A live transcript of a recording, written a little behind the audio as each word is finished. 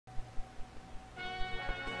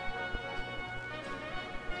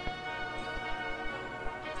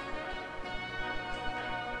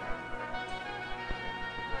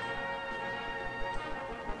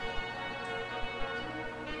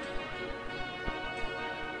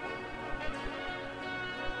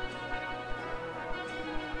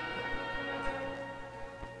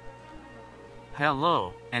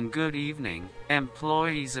Hello, and good evening,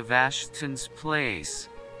 employees of Ashton's place.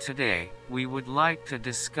 Today, we would like to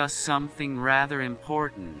discuss something rather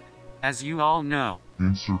important. As you all know,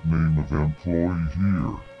 insert name of employee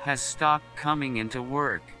here, has stopped coming into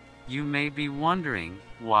work. You may be wondering,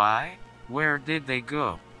 why? Where did they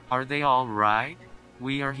go? Are they all right?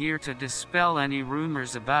 We are here to dispel any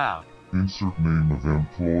rumors about insert name of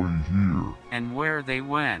employee here, and where they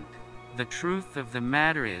went. The truth of the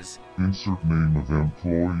matter is, insert name of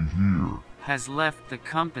employee here, has left the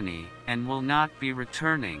company and will not be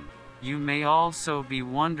returning. You may also be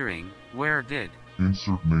wondering, where did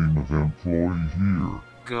insert name of employee here,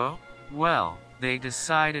 go? Well, they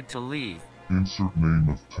decided to leave insert name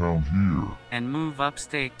of town here, and move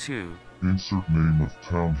upstate too. insert name of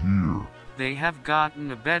town here, They have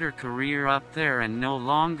gotten a better career up there and no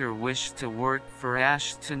longer wish to work for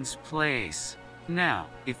Ashton's place. Now,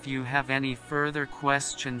 if you have any further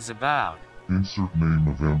questions about insert name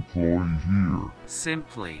of employee here,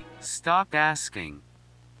 simply stop asking.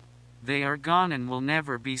 They are gone and will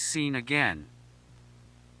never be seen again.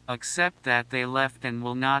 Accept that they left and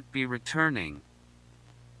will not be returning.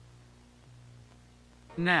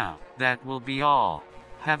 Now, that will be all.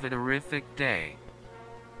 Have a terrific day.